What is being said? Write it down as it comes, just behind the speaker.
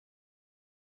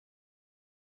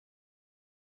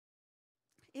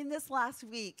in this last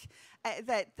week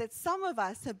that some of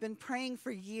us have been praying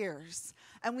for years,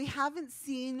 and we haven't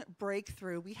seen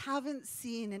breakthrough. We haven't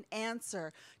seen an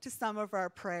answer to some of our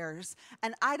prayers.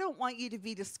 And I don't want you to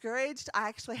be discouraged. I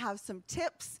actually have some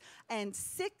tips and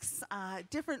 6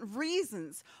 different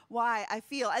reasons why I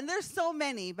feel, and there's so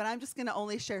many, but I'm just going to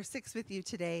only share 6 with you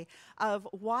today, of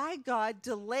why God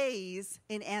delays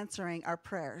in answering our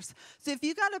prayers. So if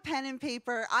you got a pen and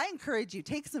paper, I encourage you,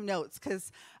 take some notes,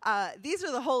 because these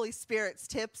are the Holy Spirit's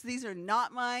tips. These are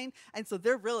not mine, and so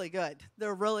they're really good.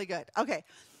 They're really good. Okay,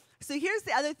 so here's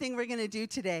the other thing we're going to do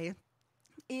today.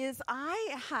 Is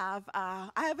I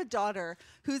have a daughter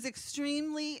who's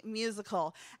extremely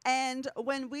musical, and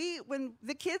when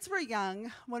the kids were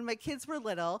young, when my kids were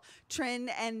little, Trin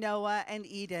and Noah and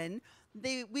Eden,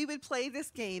 we would play this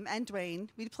game, and Dwayne,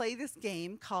 we'd play this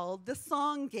game called the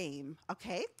song game,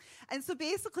 okay? And so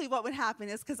basically what would happen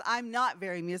is, because I'm not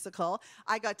very musical,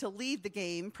 I got to lead the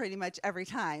game pretty much every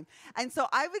time. And so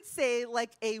I would say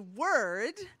like a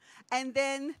word, and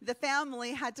then the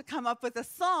family had to come up with a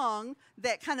song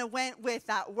that kind of went with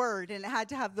that word, and it had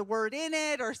to have the word in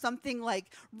it or something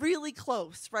like really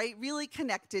close, right? Really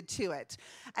connected to it.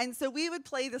 And so we would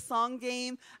play the song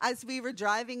game as we were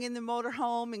driving in the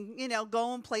motorhome and,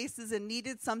 going places and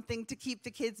needed something to keep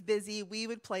the kids busy. We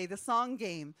would play the song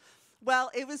game. Well,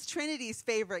 it was Trinity's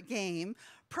favorite game,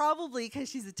 probably because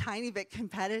she's a tiny bit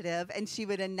competitive and she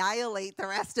would annihilate the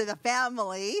rest of the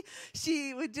family.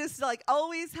 She would just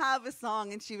always have a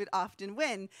song, and she would often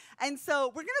win. And so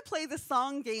we're going to play the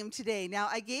song game today. Now,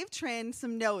 I gave Trin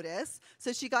some notice,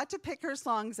 so she got to pick her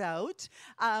songs out,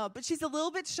 but she's a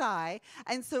little bit shy,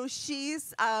 and so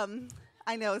she's,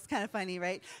 I know, it's kind of funny,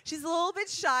 right? She's a little bit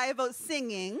shy about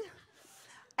singing.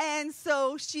 And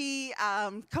so she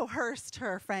coerced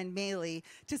her friend Maylee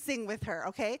to sing with her,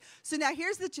 okay? So now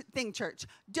here's the thing, church.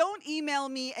 Don't email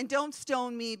me and don't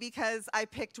stone me because I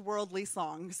picked worldly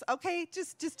songs, okay?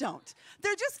 Just don't.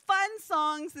 They're just fun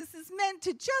songs. This is meant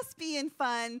to just be in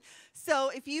fun.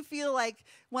 So if you feel like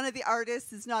one of the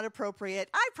artists is not appropriate,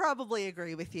 I probably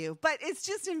agree with you. But it's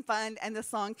just in fun, and the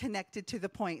song connected to the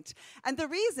point. And the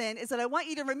reason is that I want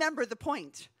you to remember the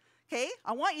point. Okay,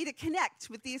 I want you to connect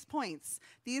with these points.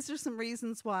 These are some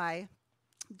reasons why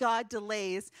God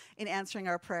delays in answering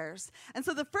our prayers. And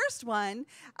so the first one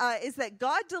is that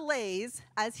God delays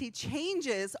as he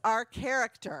changes our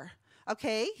character.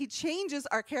 Okay, he changes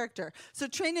our character. So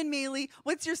Trin and Maylee,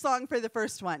 what's your song for the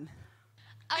first one?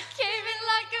 I came in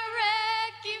like a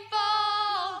wrecking ball.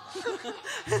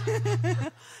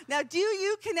 Now, do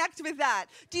you connect with that?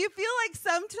 Do you feel like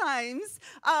sometimes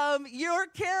your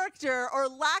character or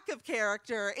lack of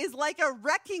character is like a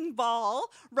wrecking ball,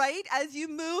 right? As you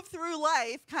move through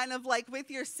life, kind of like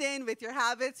with your sin, with your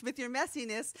habits, with your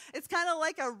messiness, it's kind of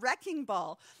like a wrecking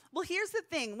ball. Well, here's the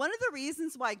thing. One of the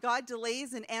reasons why God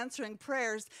delays in answering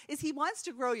prayers is he wants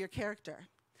to grow your character.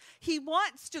 He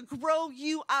wants to grow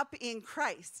you up in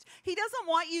Christ. He doesn't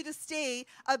want you to stay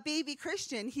a baby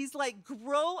Christian. He's like,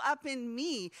 grow up in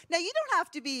me. Now, you don't have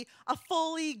to be a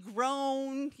fully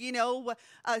grown,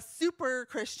 a super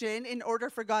Christian in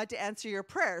order for God to answer your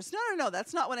prayers. No,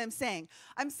 that's not what I'm saying.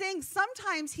 I'm saying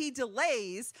sometimes he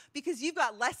delays because you've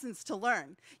got lessons to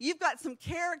learn. You've got some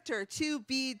character to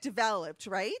be developed,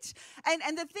 right?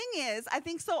 And the thing is, I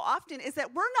think so often is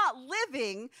that we're not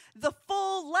living the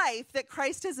full life that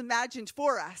Christ has imagined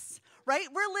for us, right?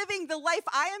 We're living the life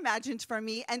I imagined for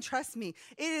me, and trust me,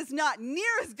 it is not near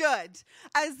as good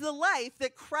as the life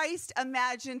that Christ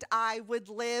imagined I would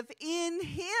live in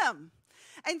him.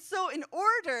 And so in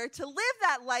order to live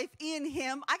that life in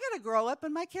him, I got to grow up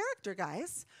in my character,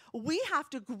 guys. We have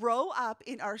to grow up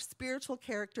in our spiritual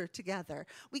character together.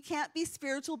 We can't be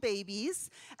spiritual babies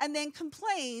and then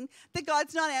complain that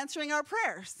God's not answering our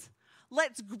prayers.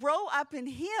 Let's grow up in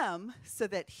him so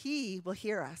that he will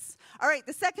hear us. All right,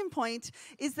 the second point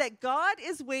is that God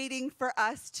is waiting for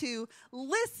us to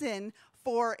listen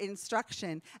for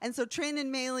instruction. And so Trin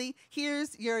and Maylee,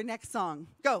 here's your next song.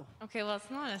 Go. Okay, well, it's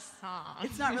not a song.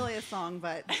 It's not really a song,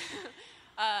 but...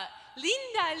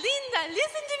 Linda,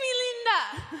 listen to me,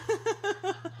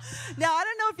 Linda. Now, I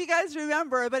don't know if you guys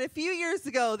remember, but a few years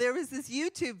ago, there was this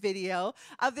YouTube video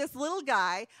of this little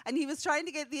guy, and he was trying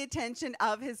to get the attention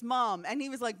of his mom. And he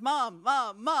was like, Mom,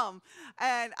 Mom, Mom.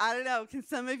 And I don't know, can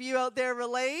some of you out there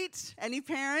relate? Any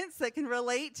parents that can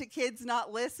relate to kids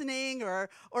not listening, or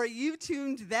you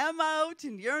tuned them out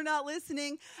and you're not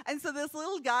listening? And so this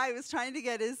little guy was trying to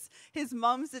get his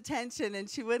mom's attention, and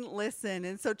she wouldn't listen.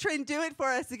 And so Trin, do it for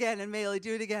us again. And Maylee,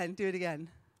 do it again.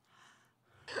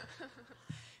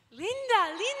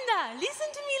 Linda, listen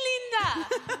to me, Linda.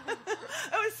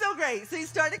 It was so great. So he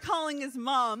started calling his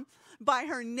mom by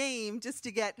her name just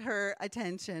to get her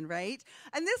attention, right?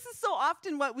 And this is so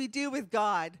often what we do with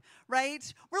God,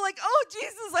 right? We're like, oh,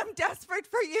 Jesus, I'm desperate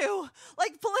for you.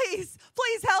 Like, please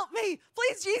help me.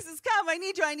 Please, Jesus, come. I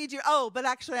need you. Oh, but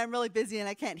actually, I'm really busy and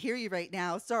I can't hear you right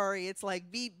now. Sorry. It's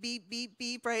like beep, beep, beep,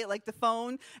 beep, right? Like the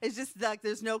phone is just like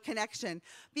there's no connection,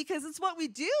 because it's what we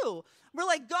do. We're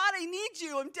like, God, I need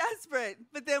you. I'm desperate.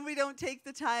 But then we don't take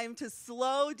the time to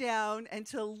slow down and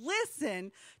to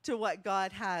listen to what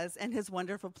God has and his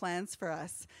wonderful plans for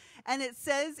us. And it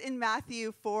says in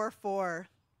Matthew 4:4,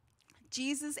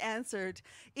 Jesus answered,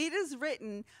 "It is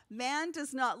written, man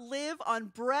does not live on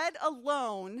bread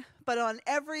alone, but on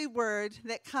every word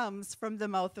that comes from the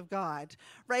mouth of God,"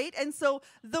 right? And so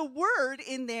the word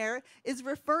in there is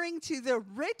referring to the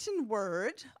written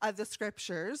word of the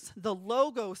scriptures, the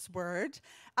Logos word,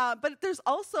 but there's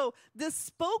also the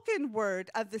spoken word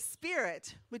of the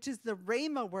Spirit, which is the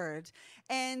Rhema word.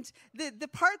 And the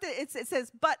part that it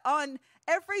says, but on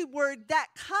every word that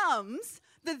comes,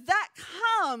 that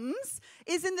comes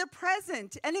is in the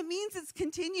present, and it means it's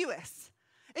continuous.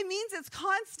 It means it's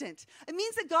constant. It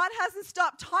means that God hasn't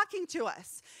stopped talking to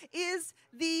us. Is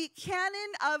the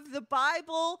canon of the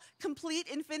Bible complete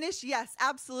and finished? Yes,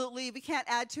 absolutely. We can't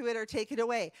add to it or take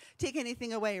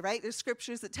anything away, right? There's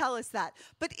scriptures that tell us that.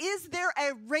 But is there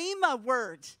a Rhema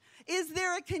word? Is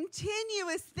there a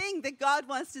continuous thing that God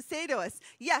wants to say to us?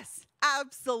 Yes,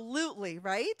 absolutely,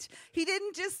 right? He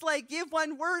didn't just like give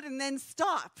one word and then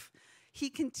stop. He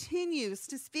continues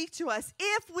to speak to us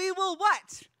if we will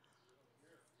what?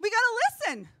 We got to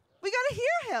listen. We got to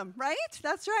hear him, right?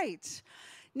 That's right.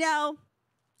 Now,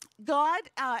 God,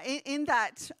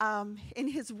 in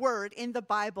his word, in the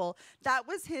Bible, that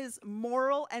was his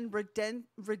moral and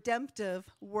redemptive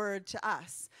word to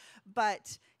us.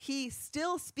 But he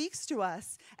still speaks to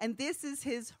us, and this is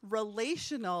his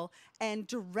relational and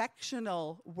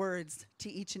directional words to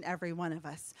each and every one of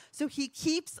us. So he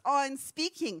keeps on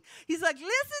speaking. He's like,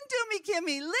 listen to me,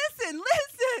 Kimmy, listen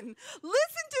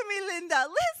to me, Linda,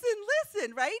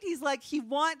 listen, right? He's like, he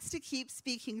wants to keep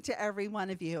speaking to every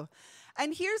one of you.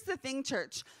 And here's the thing,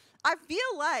 church. I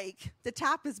feel like the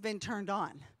tap has been turned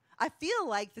on. I feel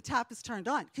like the tap is turned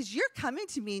on because you're coming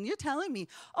to me and you're telling me,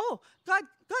 oh, God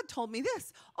told me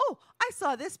this. Oh, I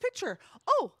saw this picture.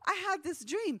 Oh, I had this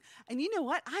dream. And you know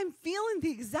what? I'm feeling the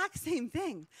exact same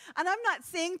thing. And I'm not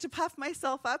saying to puff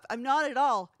myself up. I'm not at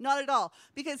all.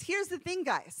 Because here's the thing,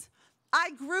 guys.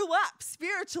 I grew up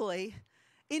spiritually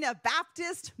in a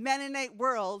Baptist Mennonite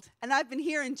world, and I've been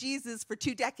hearing Jesus for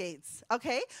 2 decades,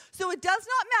 okay? So it does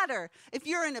not matter if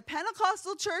you're in a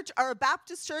Pentecostal church or a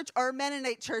Baptist church or a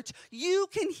Mennonite church, you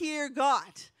can hear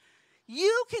God.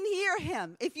 You can hear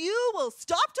him. If you will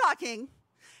stop talking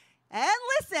and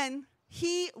listen,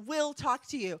 he will talk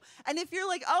to you. And if you're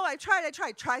like, oh, I tried,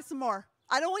 try some more.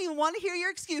 I don't even want to hear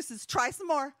your excuses. Try some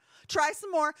more,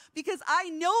 because I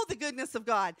know the goodness of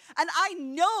God, and I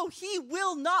know he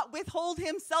will not withhold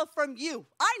himself from you.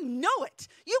 I know it.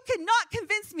 You cannot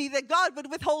convince me that God would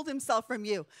withhold himself from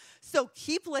you. So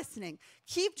keep listening,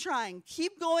 keep trying,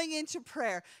 keep going into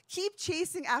prayer, keep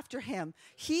chasing after him.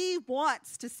 He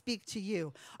wants to speak to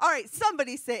you. All right,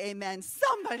 somebody say amen.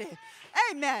 Somebody,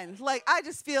 amen. Like, I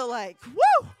just feel like,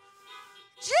 woo,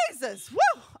 Jesus,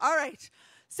 woo. All right.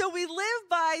 So we live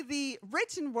by the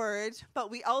written word,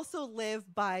 but we also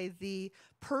live by the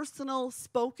personal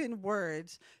spoken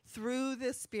word through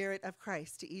the Spirit of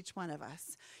Christ to each one of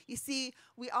us. You see,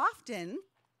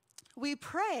 we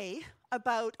pray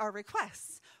about our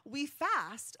requests. We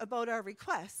fast about our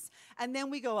requests, and then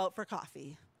we go out for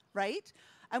coffee, right?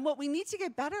 And what we need to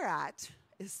get better at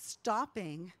is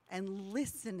stopping and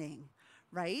listening,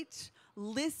 right?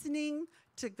 Listening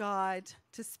to God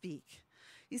to speak.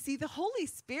 You see, the Holy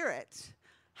Spirit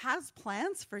has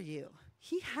plans for you.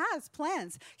 He has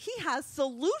plans. He has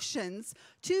solutions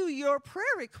to your prayer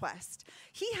request.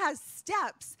 He has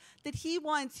steps that he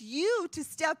wants you to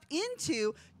step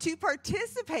into to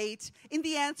participate in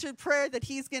the answered prayer that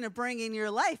he's going to bring in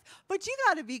your life. But you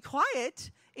got to be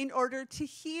quiet in order to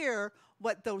hear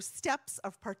what those steps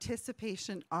of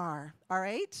participation are, all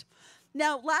right?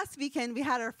 Now, last weekend, we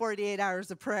had our 48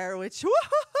 hours of prayer, which,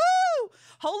 woohoo!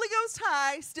 Holy Ghost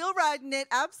high, still riding it,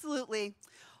 absolutely.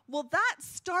 Well, that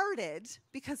started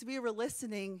because we were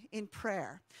listening in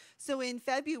prayer. So in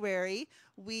February,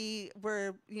 we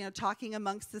were, talking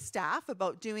amongst the staff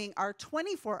about doing our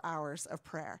 24 hours of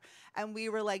prayer. And we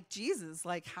were like, Jesus,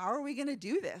 how are we going to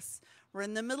do this? We're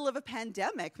in the middle of a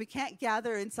pandemic. We can't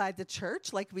gather inside the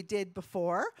church like we did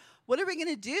before. What are we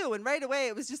going to do? And right away,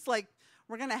 it was just like,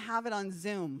 we're going to have it on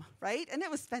Zoom, right? And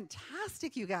it was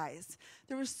fantastic, you guys.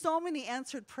 There were so many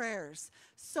answered prayers.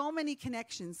 So many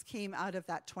connections came out of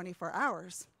that 24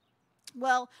 hours.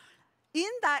 Well, in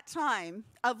that time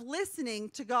of listening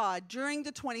to God during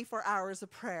the 24 hours of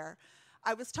prayer,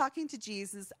 I was talking to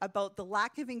Jesus about the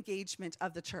lack of engagement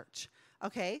of the church,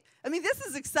 okay? I mean, this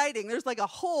is exciting. There's like a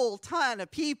whole ton of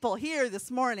people here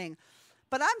this morning.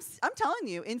 But I'm telling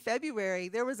you, in February,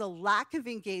 there was a lack of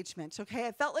engagement, okay?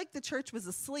 I felt like the church was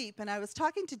asleep, and I was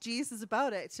talking to Jesus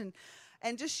about it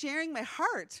and just sharing my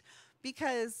heart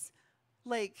because,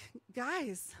 like,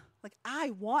 guys, like,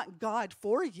 I want God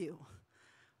for you.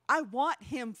 I want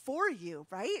him for you,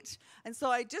 right? And so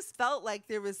I just felt like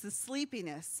there was this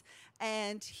sleepiness.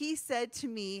 And he said to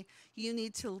me, you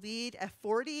need to lead a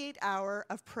 48-hour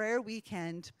of prayer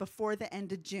weekend before the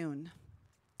end of June.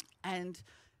 And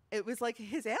it was like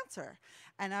his answer.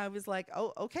 And I was like,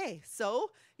 oh, okay.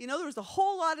 So, there was a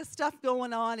whole lot of stuff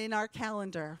going on in our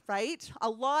calendar, right? A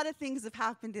lot of things have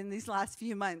happened in these last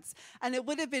few months. And it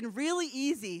would have been really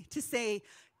easy to say,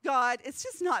 God, it's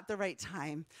just not the right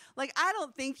time. Like, I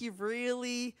don't think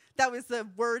that was the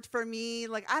word for me.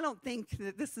 Like, I don't think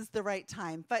that this is the right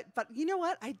time. But you know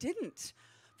what? I didn't.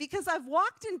 Because I've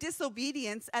walked in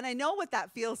disobedience, and I know what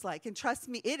that feels like. And trust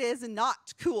me, it is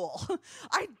not cool.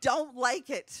 I don't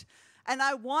like it. And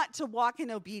I want to walk in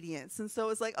obedience. And so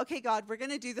it's like, okay, God, we're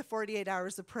going to do the 48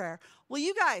 hours of prayer. Well,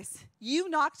 you guys, you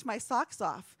knocked my socks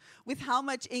off with how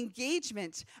much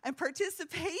engagement and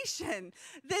participation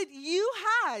that you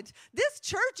had. This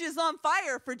church is on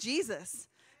fire for Jesus.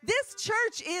 This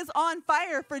church is on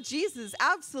fire for Jesus,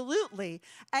 absolutely.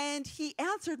 And he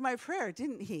answered my prayer,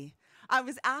 didn't he? I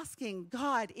was asking,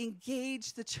 God,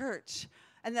 engage the church.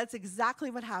 And that's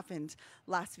exactly what happened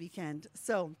last weekend.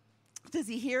 So, does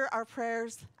he hear our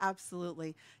prayers?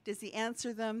 Absolutely. Does he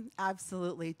answer them?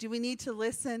 Absolutely. Do we need to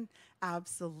listen?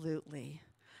 Absolutely.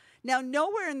 Now,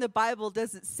 nowhere in the Bible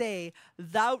does it say,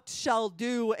 thou shalt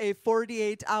do a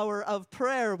 48-hour of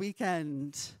prayer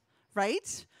weekend,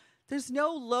 right? There's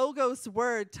no Logos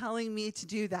word telling me to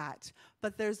do that,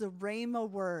 but there's a Rhema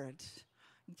word.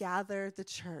 Gather the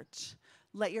church.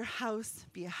 Let your house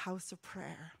be a house of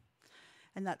prayer.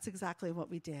 And that's exactly what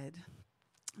we did.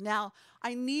 Now,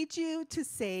 I need you to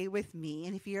say with me,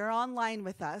 and if you're online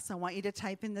with us, I want you to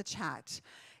type in the chat,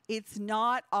 it's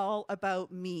not all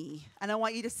about me. And I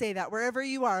want you to say that wherever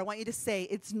you are. I want you to say,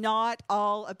 it's not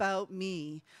all about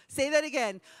me. Say that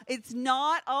again. It's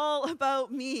not all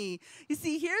about me. You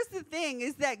see, here's the thing,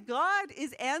 is that God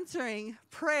is answering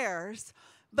prayers,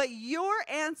 but your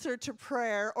answer to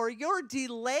prayer or your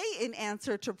delay in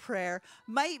answer to prayer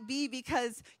might be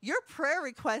because your prayer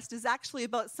request is actually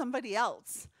about somebody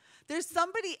else. There's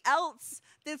somebody else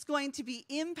that's going to be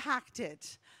impacted.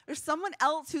 There's someone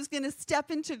else who's going to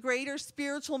step into greater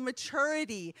spiritual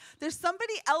maturity. There's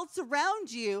somebody else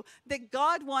around you that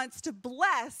God wants to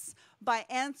bless by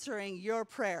answering your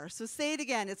prayer. So say it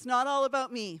again. It's not all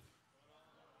about me.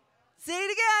 Say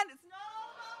it again. It's not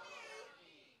all about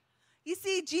me. You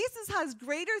see, Jesus has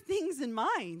greater things in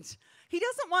mind. He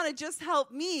doesn't want to just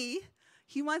help me.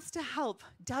 He wants to help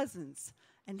dozens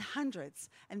and hundreds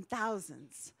and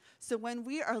thousands. So when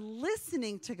we are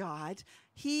listening to God,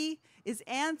 he is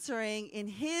answering in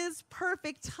his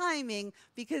perfect timing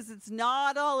because it's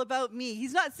not all about me.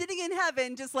 He's not sitting in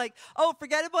heaven just like, oh,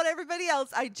 forget about everybody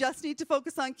else. I just need to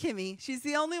focus on Kimmy. She's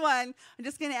the only one. I'm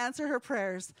just going to answer her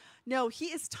prayers. No, he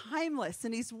is timeless,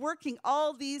 and he's working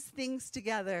all these things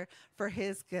together for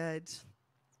his good.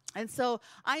 And so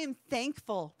I am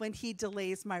thankful when he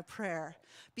delays my prayer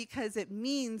because it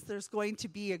means there's going to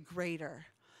be a greater.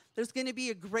 There's going to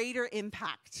be a greater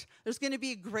impact. There's going to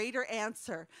be a greater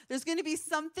answer. There's going to be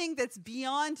something that's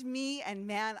beyond me, and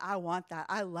man, I want that.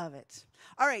 I love it.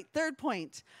 All right, third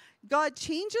point. God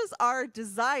changes our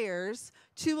desires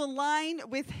to align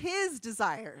with his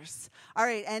desires. All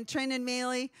right, and Trent and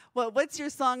Maylee, what's your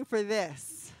song for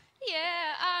this? Yeah,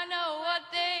 I know what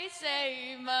they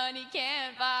say. Money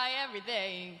can't buy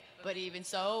everything. But even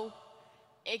so,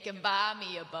 it can buy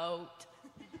me a boat.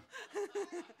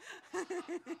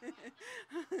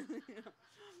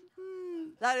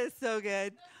 That is so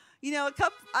good. You know,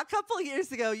 a couple of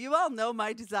years ago, you all know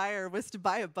my desire was to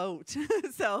buy a boat.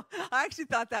 So I actually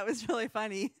thought that was really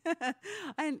funny.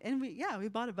 and we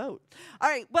bought a boat. All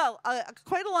right, well,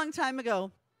 quite a long time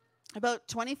ago, about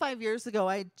 25 years ago,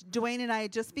 Dwayne and I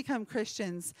had just become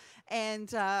Christians,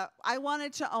 and I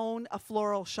wanted to own a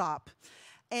floral shop.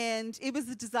 And it was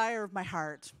the desire of my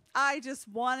heart. I just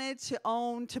wanted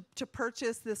to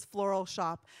purchase this floral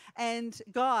shop. And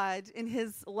God, in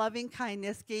his loving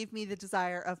kindness, gave me the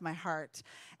desire of my heart.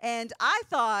 And I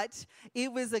thought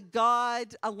it was a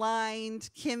God-aligned,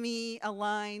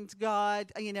 Kimmy-aligned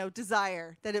God,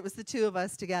 desire, that it was the two of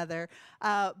us together.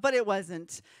 But it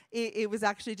wasn't. It was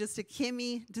actually just a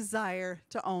Kimmy desire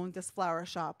to own this flower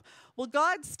shop. Well,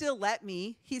 God still let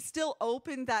me. He still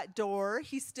opened that door.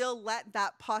 He still let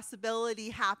that possibility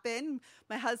happen.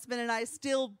 My husband and I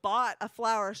still bought a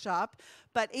flower shop.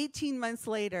 But 18 months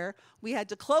later, we had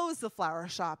to close the flower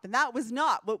shop. And that was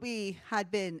not what we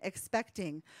had been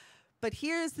expecting. But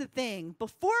here's the thing.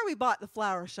 Before we bought the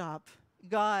flower shop,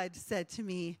 God said to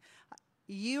me,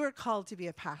 "You are called to be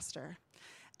a pastor."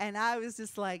 And I was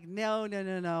just like, no.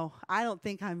 I don't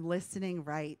think I'm listening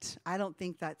right. I don't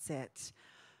think that's it.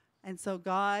 And so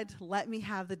God let me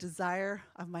have the desire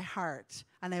of my heart.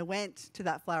 And I went to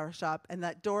that flower shop, and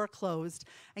that door closed.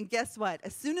 And guess what?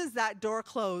 As soon as that door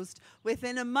closed,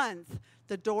 within a month,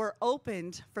 the door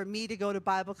opened for me to go to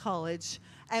Bible college.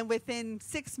 And within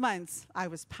 6 months, I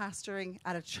was pastoring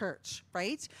at a church,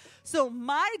 right? So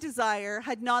my desire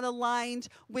had not aligned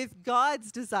with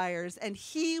God's desires, and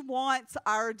he wants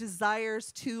our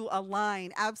desires to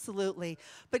align, absolutely.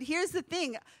 But here's the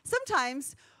thing.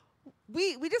 Sometimes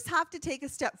we just have to take a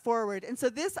step forward. And so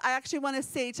this, I actually want to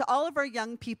say to all of our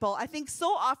young people, I think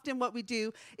so often what we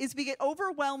do is we get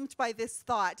overwhelmed by this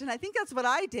thought. And I think that's what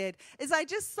I did, is I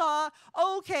just saw,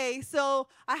 okay, so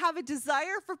I have a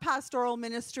desire for pastoral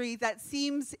ministry that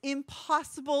seems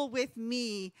impossible with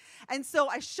me. And so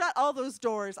I shut all those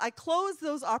doors. I closed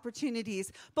those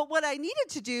opportunities. But what I needed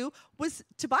to do was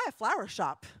to buy a flower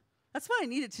shop. That's what I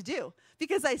needed to do,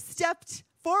 because I stepped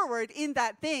forward in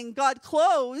that thing. God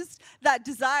closed that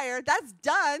desire. That's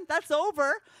done. That's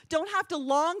over. Don't have to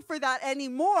long for that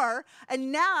anymore.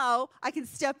 And now I can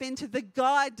step into the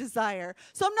God desire.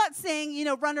 So I'm not saying,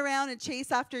 run around and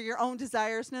chase after your own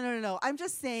desires. No. I'm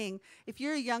just saying, if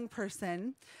you're a young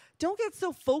person, don't get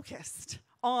so focused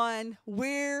on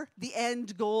where the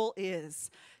end goal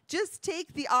is. Just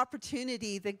take the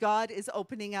opportunity that God is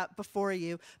opening up before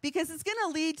you, because it's going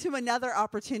to lead to another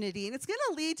opportunity, and it's going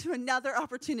to lead to another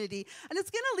opportunity, and it's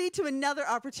going to lead to another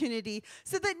opportunity,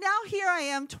 so that now here I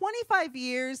am 25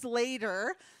 years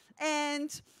later,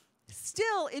 and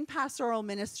still in pastoral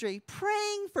ministry,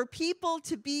 praying for people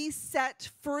to be set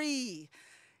free.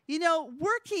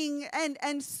 Working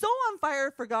and so on fire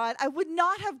for God. I would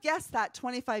not have guessed that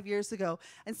 25 years ago.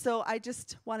 And so I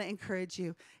just want to encourage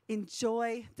you,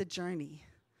 enjoy the journey.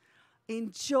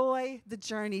 Enjoy the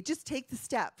journey. Just take the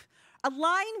step.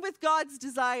 Align with God's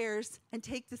desires and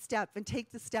take the step and take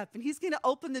the step. And he's going to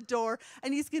open the door,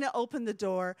 and he's going to open the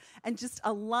door, and just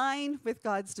align with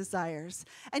God's desires.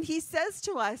 And he says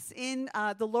to us in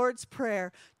the Lord's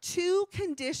Prayer, 2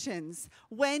 conditions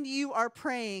when you are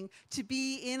praying to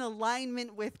be in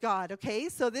alignment with God, okay?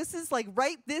 So this is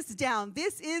write this down.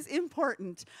 This is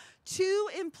important. 2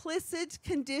 implicit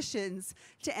conditions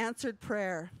to answered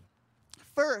prayer.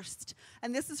 First,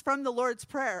 and this is from the Lord's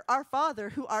Prayer, "Our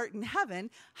Father who art in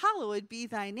heaven, hallowed be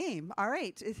thy name." All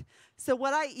right. So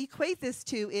what I equate this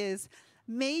to is,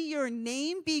 may your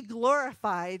name be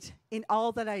glorified in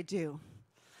all that I do.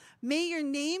 May your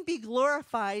name be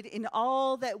glorified in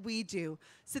all that we do.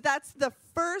 So that's the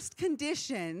first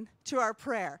condition to our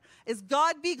prayer, is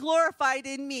God be glorified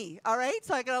in me. All right.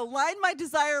 So I got to align my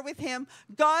desire with him.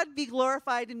 God be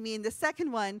glorified in me. And the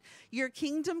second one, your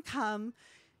kingdom come,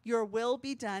 your will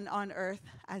be done on earth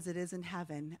as it is in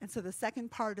heaven. And so the second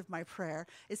part of my prayer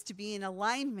is to be in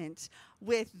alignment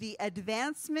with the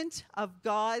advancement of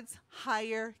God's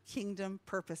higher kingdom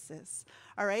purposes.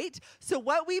 All right? So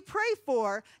what we pray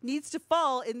for needs to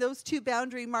fall in those 2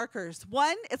 boundary markers.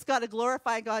 1, it's got to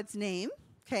glorify God's name,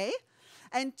 okay?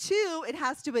 And 2, it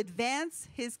has to advance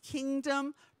his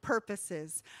kingdom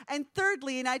purposes. And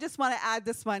thirdly, and I just want to add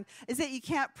this one, is that you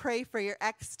can't pray for your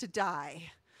ex to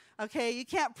die. Okay, you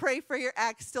can't pray for your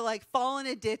ex to fall in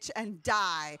a ditch and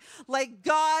die.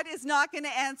 God is not going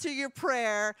to answer your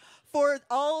prayer for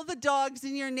all the dogs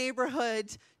in your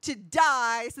neighborhood to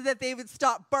die so that they would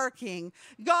stop barking.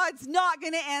 God's not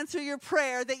going to answer your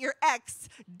prayer that your ex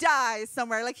dies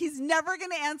somewhere. He's never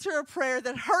going to answer a prayer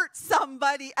that hurts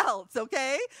somebody else,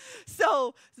 okay?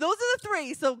 So those are the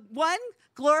 3. So 1,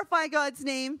 glorify God's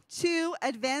name. 2,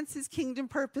 advance his kingdom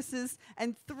purposes.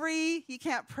 And 3, you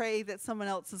can't pray that someone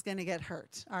else is going to get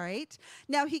hurt, all right?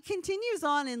 Now, he continues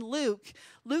on in Luke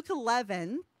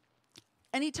 11,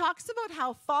 and he talks about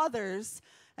how fathers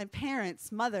and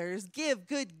parents, mothers, give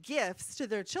good gifts to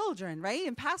their children, right?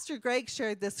 And Pastor Greg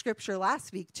shared this scripture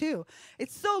last week too.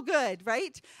 It's so good,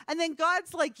 right? And then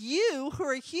God's like, you who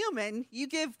are human, you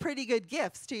give pretty good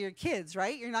gifts to your kids,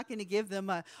 right? You're not going to give them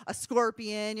a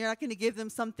scorpion. You're not going to give them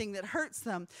something that hurts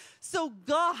them. So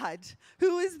God,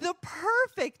 who is the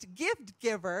perfect gift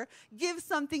giver, gives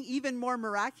something even more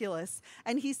miraculous.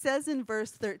 And he says in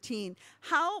verse 13,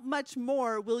 how much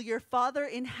more will your Father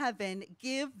in heaven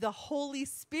give the Holy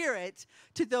Spirit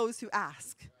to those who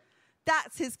ask?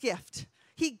 That's his gift.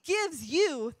 He gives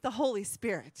you the Holy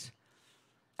Spirit.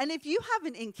 And if you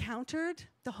haven't encountered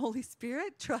the Holy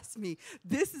Spirit, trust me,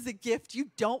 this is a gift you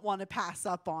don't want to pass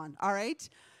up on, all right?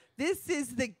 This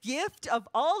is the gift of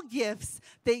all gifts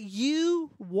that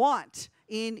you want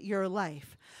in your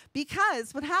life.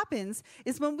 Because what happens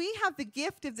is when we have the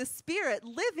gift of the Spirit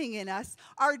living in us,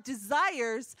 our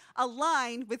desires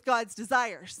align with God's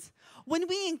desires. When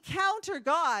we encounter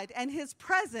God and his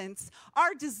presence,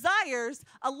 our desires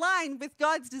align with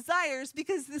God's desires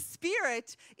because the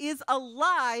Spirit is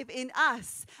alive in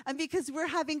us and because we're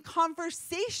having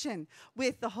conversation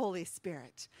with the Holy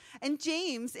Spirit. And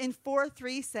James in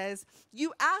 4:3 says,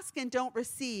 you ask and don't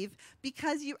receive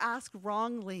because you ask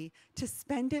wrongly to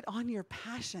spend it on your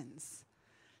passions.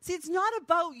 See, it's not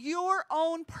about your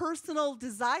own personal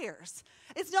desires.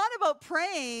 It's not about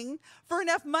praying for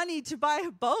enough money to buy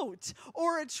a boat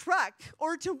or a truck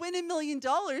or to win $1 million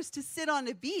to sit on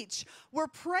a beach. We're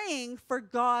praying for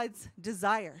God's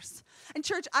desires. And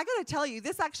church, I got to tell you,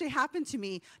 this actually happened to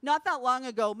me not that long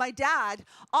ago. My dad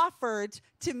offered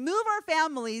to move our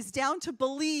families down to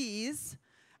Belize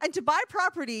and to buy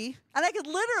property, and I could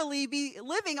literally be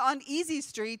living on Easy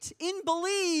Street in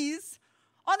Belize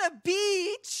on a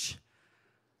beach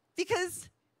because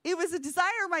it was a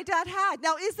desire my dad had.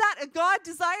 Now, is that a God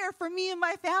desire for me and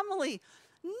my family?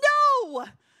 No!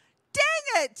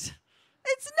 Dang it!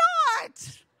 It's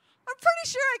not! I'm pretty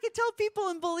sure I could tell people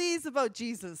in Belize about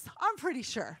Jesus. I'm pretty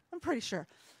sure.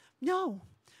 No,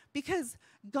 because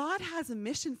God has a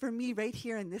mission for me right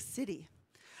here in this city.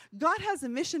 God has a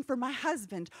mission for my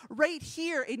husband right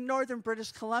here in northern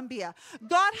British Columbia.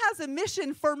 God has a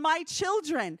mission for my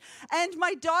children and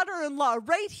my daughter-in-law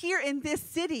right here in this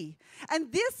city. And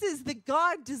this is the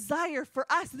God desire for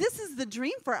us. This is the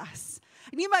dream for us.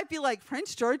 And you might be like,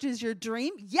 Prince George is your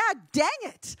dream? Yeah, dang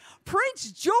it. Prince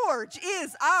George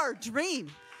is our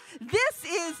dream. This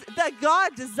is the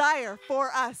God desire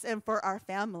for us and for our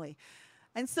family.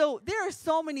 And so there are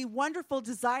so many wonderful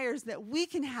desires that we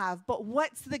can have, but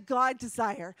what's the God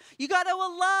desire? You got to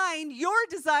align your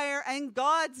desire and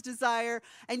God's desire,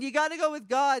 and you got to go with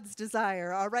God's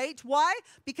desire, all right? Why?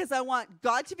 Because I want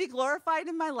God to be glorified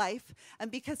in my life,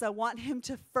 and because I want him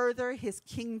to further his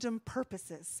kingdom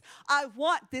purposes. I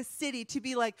want this city to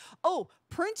be like, oh,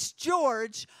 Prince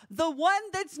George, the one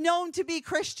that's known to be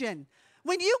Christian.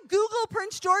 When you Google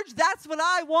Prince George, that's what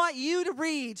I want you to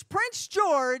read. Prince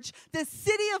George, the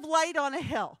city of light on a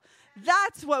hill.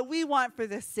 That's what we want for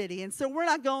this city. And so we're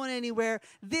not going anywhere.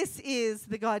 This is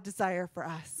the God desire for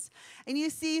us. And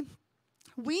you see,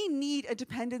 we need a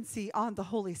dependency on the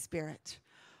Holy Spirit.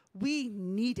 We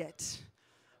need it.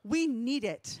 We need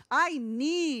it. I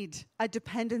need a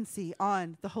dependency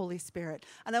on the Holy Spirit.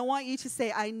 And I want you to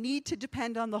say, I need to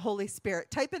depend on the Holy Spirit.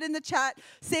 Type it in the chat.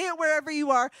 Say it wherever you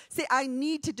are. Say, I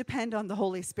need to depend on the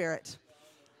Holy Spirit.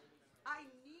 I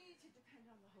need to depend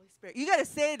on the Holy Spirit. You got to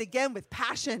say it again with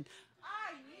passion.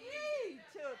 I need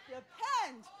to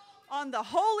depend on the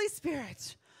Holy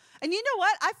Spirit. And you know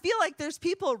what? I feel like there's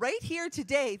people right here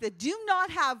today that do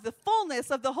not have the fullness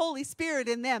of the Holy Spirit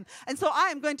in them. And so I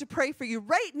am going to pray for you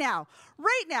right now.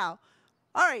 Right now.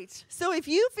 All right. So if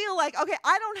you feel like, okay,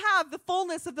 I don't have the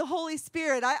fullness of the Holy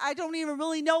Spirit. I don't even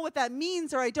really know what that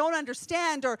means, or I don't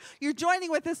understand, or you're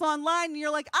joining with us online and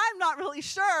you're like, I'm not really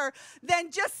sure, then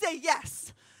just say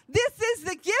yes. This is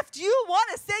the gift you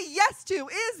want to say yes to,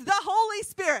 is the Holy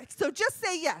Spirit. So just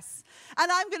say yes.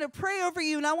 And I'm going to pray over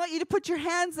you, and I want you to put your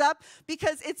hands up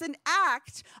because it's an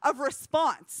act of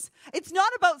response. It's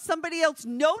not about somebody else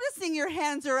noticing your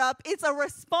hands are up. It's a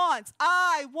response.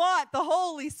 I want the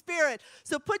Holy Spirit.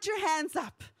 So put your hands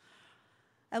up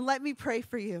and let me pray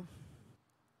for you.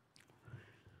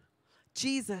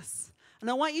 Jesus. And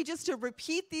I want you just to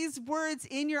repeat these words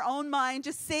in your own mind.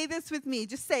 Just say this with me.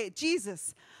 Just say it.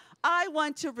 Jesus, I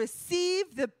want to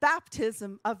receive the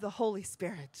baptism of the Holy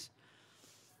Spirit.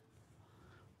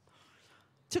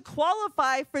 To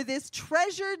qualify for this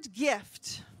treasured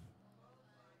gift,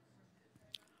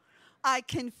 I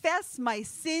confess my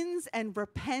sins and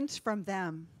repent from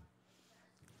them.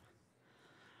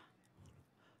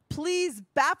 Please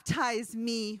baptize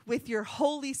me with your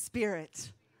Holy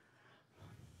Spirit.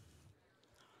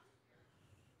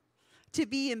 to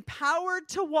be empowered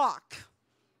to walk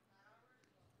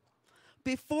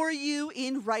before you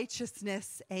in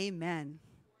righteousness. Amen.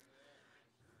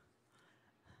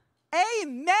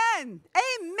 Amen. Amen.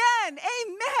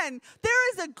 Amen.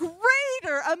 There is a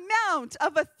greater amount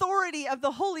of authority of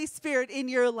the Holy Spirit in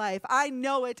your life. I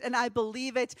know it and I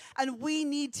believe it. And we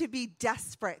need to be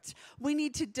desperate. We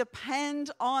need to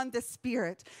depend on the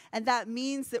Spirit. And that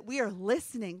means that we are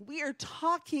listening. We are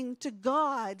talking to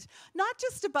God, not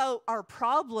just about our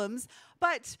problems,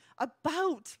 but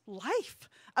about life,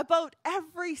 about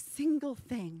every single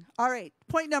thing. All right,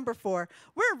 point number 4.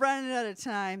 We're running out of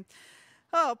time.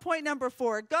 Oh, point number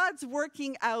 4, God's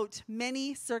working out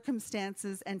many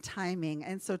circumstances and timing.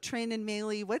 And so, Train and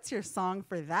Maylee, what's your song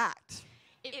for that?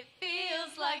 It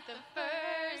feels like the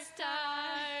first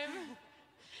time.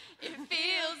 It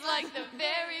feels like the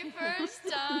very first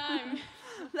time.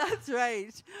 That's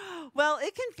right. Well,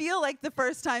 it can feel like the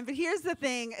first time, but here's the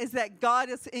thing, is that God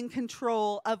is in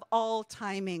control of all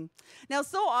timing. Now,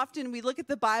 so often we look at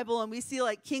the Bible and we see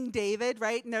like King David,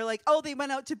 right? And they're like, oh, they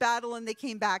went out to battle and they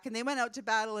came back, and they went out to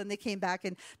battle and they came back,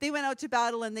 and they went out to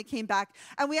battle and they came back.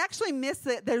 And we actually miss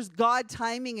that there's God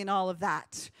timing in all of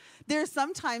that. There's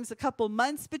sometimes a couple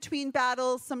months between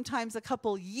battles, sometimes a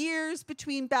couple years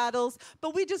between battles,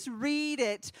 but we just read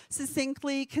it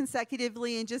succinctly,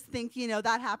 consecutively, and just think, you know,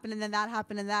 that happened and then that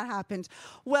happened and that happened.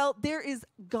 Well, there is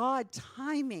God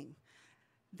timing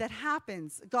that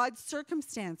happens, God's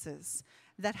circumstances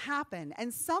that happen.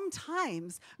 And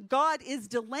sometimes God is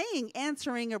delaying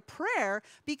answering a prayer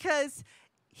because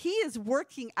He is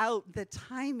working out the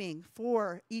timing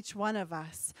for each one of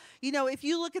us. You know, if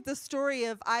you look at the story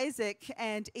of Isaac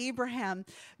and Abraham,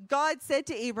 God said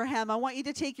to Abraham, I want you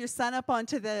to take your son up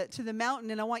onto the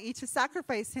mountain and I want you to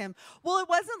sacrifice him. Well, it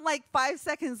wasn't like 5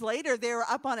 seconds later they were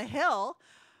up on a hill.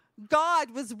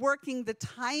 God was working the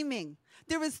timing.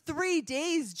 There was 3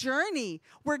 days journey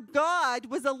where God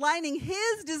was aligning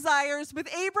His desires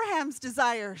with Abraham's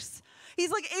desires.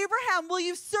 He's like, Abraham, will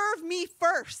you serve me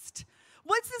first?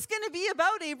 What's this going to be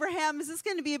about, Abraham? Is this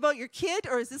going to be about your kid,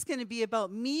 or is this going to be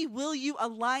about me? Will you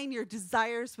align your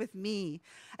desires with me?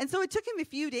 And so it took him a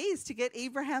few days to get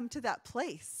Abraham to that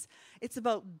place. It's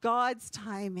about God's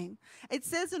timing. It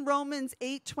says in Romans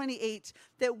 8:28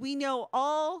 that we know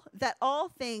that all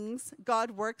things God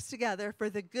works together for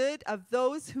the good of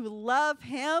those who love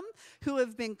Him, who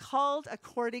have been called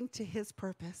according to His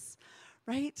purpose,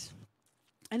 right?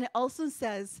 And it also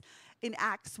says in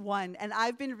Acts 1, and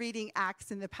I've been reading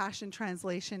Acts in the Passion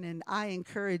Translation, and I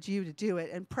encourage you to do it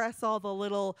and press all the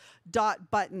little dot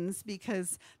buttons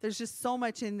because there's just so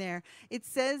much in there. It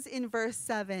says in verse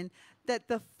 7 that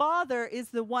the Father is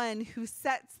the one who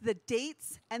sets the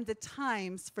dates and the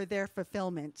times for their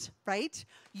fulfillment, right?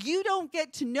 You don't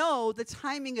get to know the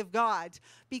timing of God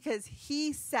because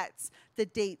He sets the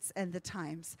dates and the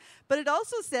times. But it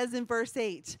also says in verse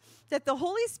 8 that the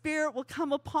Holy Spirit will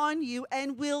come upon you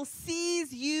and will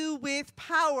seize you with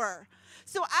power.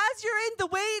 So as you're in the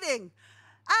waiting,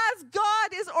 as God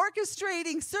is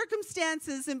orchestrating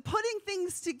circumstances and putting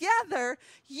things together,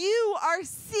 you are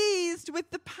seized with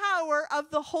the power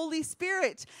of the Holy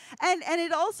Spirit. And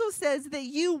it also says that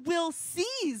you will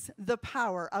seize the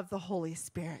power of the Holy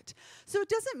Spirit. So it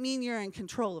doesn't mean you're in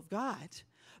control of God,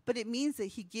 but it means that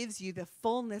He gives you the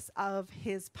fullness of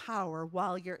His power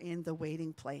while you're in the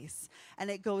waiting place. And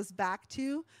it goes back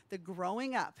to the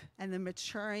growing up and the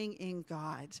maturing in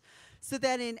God. So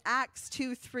that in Acts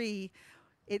 2:3,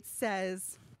 it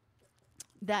says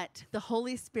that the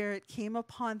Holy Spirit came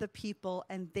upon the people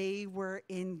and they were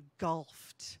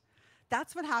engulfed.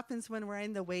 That's what happens when we're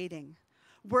in the waiting.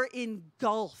 We're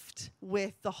engulfed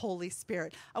with the Holy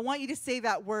Spirit. I want you to say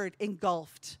that word,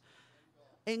 engulfed.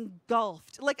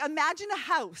 Engulfed. Like imagine a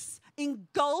house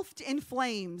engulfed in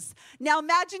flames. Now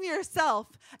imagine yourself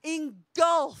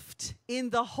engulfed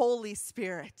in the Holy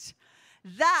Spirit.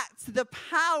 That's the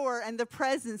power and the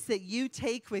presence that you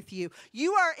take with you.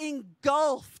 You are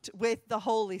engulfed with the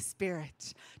Holy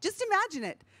Spirit. Just imagine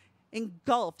it.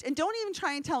 Engulfed. And don't even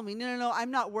try and tell me, no,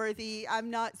 I'm not worthy. I'm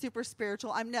not super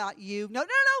spiritual. I'm not you. No.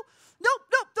 Nope.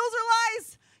 Those are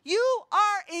lies. You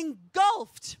are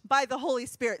engulfed by the Holy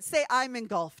Spirit. Say, I'm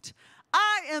engulfed.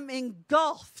 I am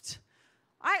engulfed.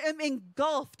 I am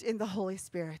engulfed in the Holy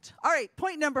Spirit. All right,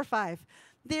 point number 5.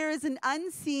 There is an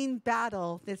unseen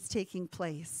battle that's taking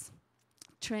place.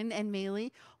 Trin and Maylee,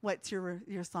 what's your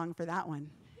song for that one?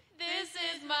 This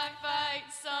is my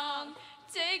fight song.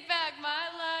 Take back my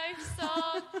life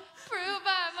song. Prove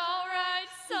I'm all right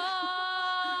song.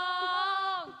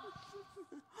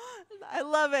 I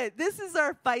love it. This is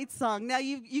our fight song. Now,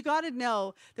 you got to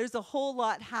know there's a whole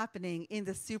lot happening in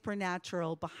the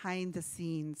supernatural behind the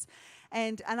scenes.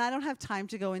 And I don't have time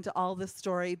to go into all the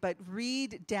story, but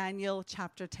read Daniel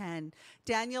chapter 10.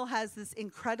 Daniel has this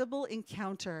incredible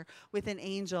encounter with an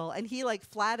angel, and he like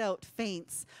flat out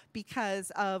faints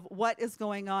because of what is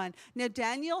going on. Now,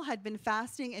 Daniel had been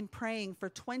fasting and praying for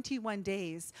 21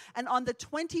 days, and on the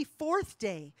 24th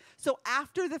day, so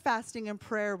after the fasting and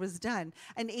prayer was done,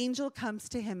 an angel comes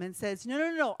to him and says,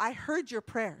 no, I heard your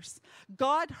prayers.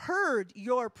 God heard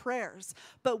your prayers,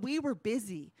 but we were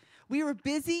busy. We were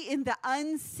busy in the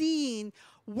unseen,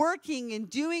 working and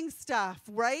doing stuff,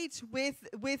 right?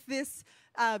 With this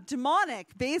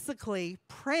demonic, basically,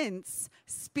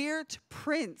 spirit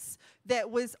prince that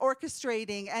was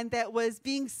orchestrating and that was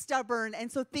being stubborn.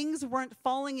 And so things weren't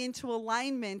falling into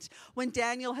alignment when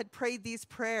Daniel had prayed these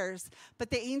prayers. But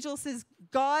the angel says,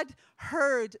 God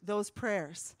heard those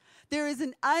prayers. There is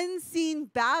an unseen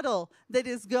battle that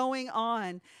is going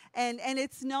on. And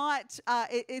it's not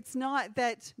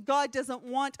that God doesn't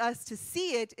want us to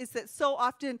see it. It's that so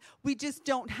often we just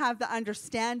don't have the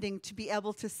understanding to be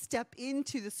able to step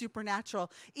into the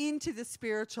supernatural, into the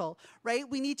spiritual, right?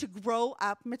 We need to grow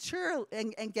up mature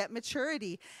and get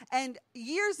maturity. And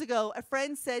years ago, a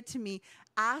friend said to me,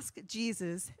 ask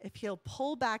Jesus if he'll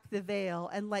pull back the veil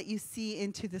and let you see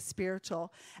into the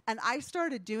spiritual. And I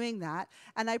started doing that,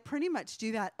 and I pretty much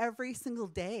do that every single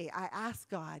day. I ask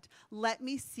God, let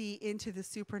me see into the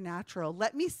supernatural.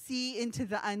 Let me see into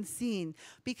the unseen,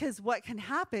 because what can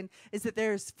happen is that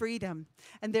there's freedom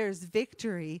and there's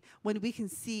victory when we can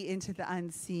see into the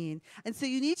unseen. And so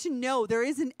you need to know there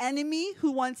is an enemy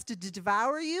who wants to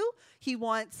devour you. He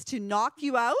wants to knock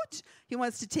you out. He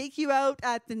wants to take you out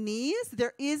at the knees.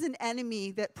 There is an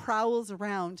enemy that prowls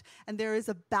around, and there is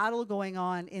a battle going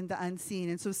on in the unseen.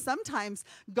 And so sometimes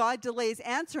God delays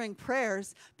answering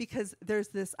prayers because there's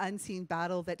this unseen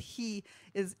battle that he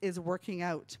is working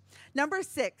out. Number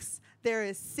 6, there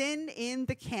is sin in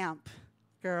the camp.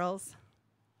 Girls.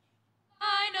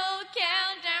 Final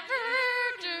countdown.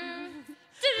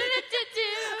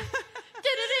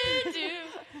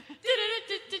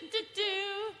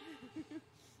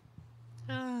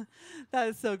 That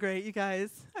is so great, you guys.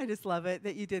 I just love it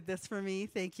that you did this for me.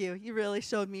 Thank you. You really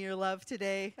showed me your love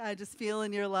today. I just feel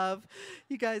in your love.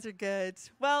 You guys are good.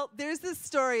 Well, there's this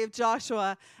story of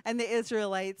Joshua and the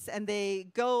Israelites, and they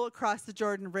go across the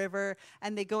Jordan River,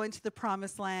 and they go into the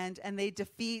Promised Land, and they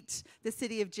defeat the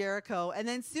city of Jericho. And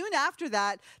then soon after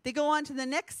that, they go on to the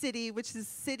next city, which is the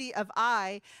city of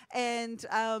Ai, and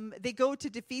they go to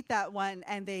defeat that one,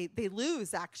 and they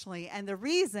lose, actually. And the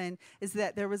reason is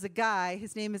that there was a guy,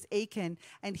 his name is Achan,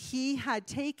 and he had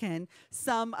taken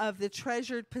some of the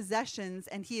treasured possessions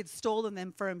and he had stolen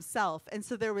them for himself. And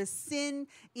so there was sin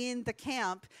in the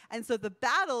camp. And so the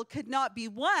battle could not be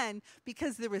won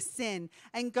because there was sin.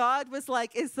 And God was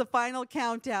like, it's the final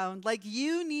countdown. Like,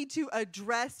 you need to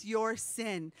address your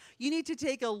sin. You need to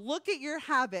take a look at your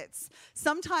habits.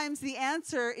 Sometimes the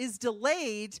answer is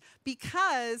delayed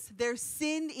because there's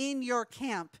sin in your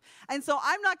camp. And so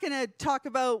I'm not going to talk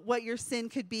about what your sin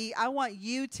could be. I want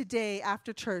you today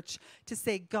after church to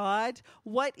say, God,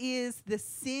 what is the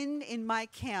sin in my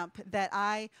camp that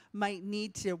I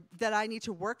need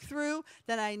to work through,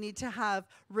 that I need to have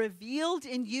revealed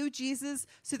in you, Jesus,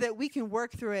 so that we can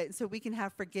work through it, so we can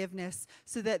have forgiveness,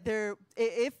 so that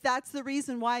if that's the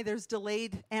reason why there's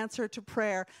delayed answer to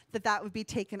prayer, that would be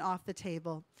taken off the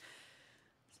table.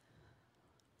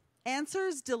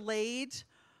 Answers delayed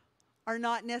are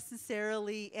not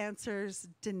necessarily answers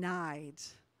denied.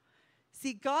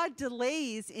 See, God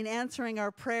delays in answering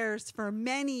our prayers for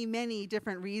many, many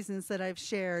different reasons that I've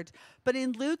shared. But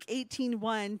in Luke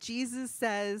 18:1, Jesus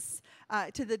says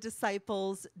to the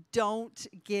disciples, don't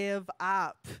give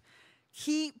up.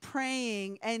 Keep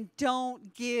praying and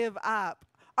don't give up.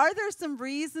 Are there some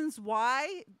reasons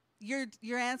why your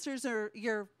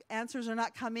answers are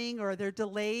not coming, or they're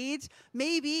delayed?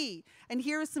 Maybe. And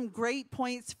here are some great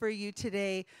points for you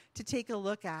today to take a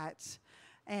look at.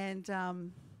 And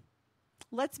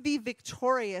let's be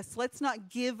victorious. Let's not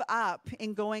give up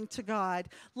in going to God.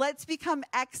 Let's become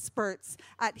experts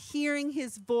at hearing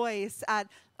his voice, at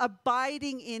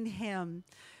abiding in him.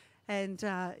 And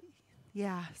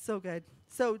so good.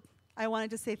 So I wanted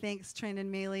to say thanks, Trin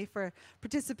and Maylee, for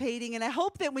participating. And I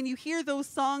hope that when you hear those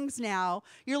songs now,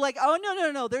 you're like, oh,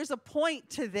 no, there's a point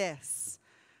to this.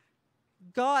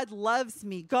 God loves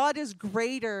me. God is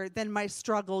greater than my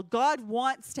struggle. God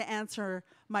wants to answer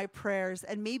my prayers.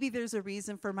 And maybe there's a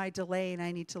reason for my delay, and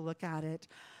I need to look at it.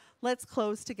 Let's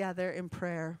close together in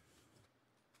prayer.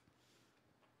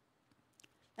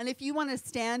 And if you want to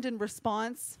stand in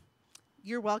response,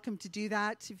 you're welcome to do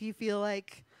that. If you feel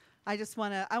like I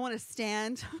want to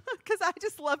stand because I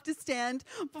just love to stand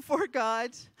before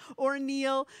God. Or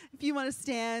Neil, if you want to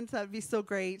stand, that would be so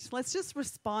great. Let's just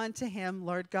respond to him,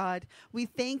 Lord God. We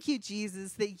thank you,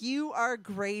 Jesus, that you are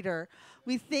greater.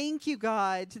 We thank you,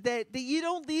 God, that you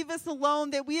don't leave us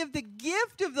alone, that we have the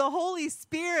gift of the Holy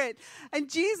Spirit. And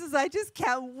Jesus, I just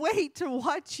can't wait to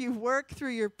watch you work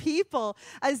through your people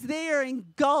as they are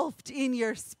engulfed in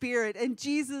your spirit. And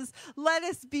Jesus, let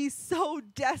us be so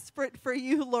desperate for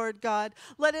you, Lord God.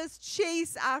 Let us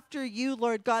chase after you,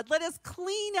 Lord God. Let us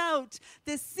clean out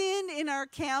the sin in our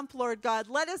camp, Lord God.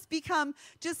 Let us become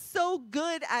just so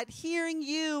good at hearing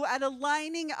you, at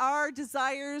aligning our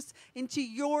desires into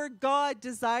your God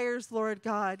desires, Lord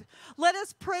God. Let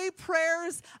us pray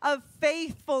prayers of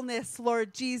faithfulness,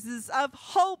 Lord Jesus, of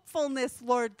hopefulness,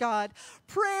 Lord God.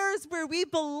 Prayers where we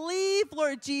believe,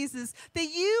 Lord Jesus, that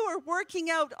you are working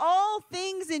out all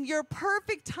things in your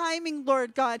perfect timing,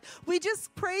 Lord God. We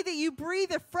just pray that you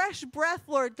breathe a fresh breath,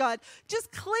 Lord God.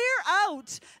 Just clear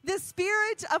out the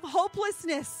spirit of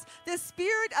hopelessness, the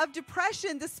spirit of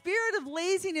depression, the spirit of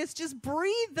laziness. Just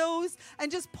breathe those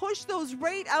and just push those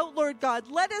right out, Lord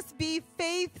God. Let us be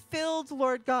faith-filled,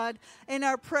 Lord God, in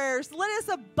our prayers. Let us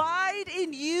abide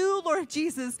in you, Lord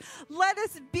Jesus. Let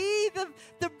us be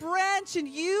the branch and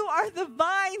you are the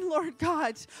vine, Lord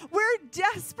God. We're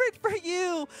desperate for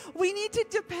you. We need to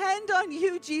depend on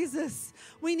you, Jesus.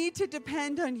 We need to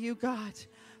depend on you, God.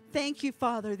 Thank you,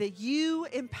 Father, that you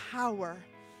empower,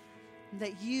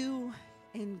 that you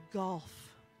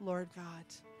engulf, Lord God.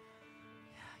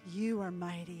 You are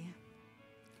mighty.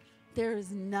 There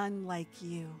is none like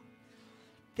you.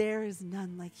 There is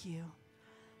none like you.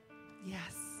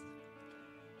 Yes.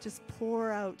 Just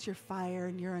pour out your fire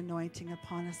and your anointing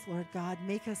upon us, Lord God.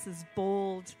 Make us as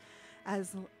bold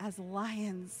as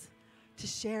lions to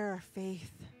share our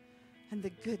faith and the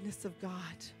goodness of God.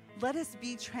 Let us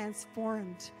be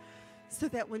transformed so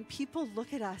that when people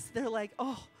look at us, they're like,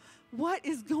 oh, what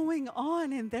is going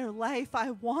on in their life?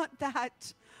 I want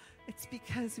that. It's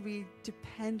because we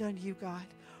depend on you, God.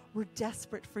 We're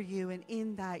desperate for you, and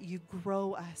in that you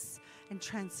grow us and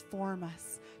transform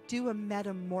us. Do a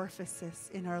metamorphosis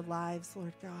in our lives,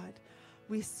 Lord God.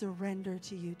 We surrender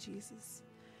to you, Jesus.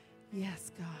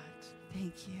 Yes, God.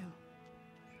 Thank you.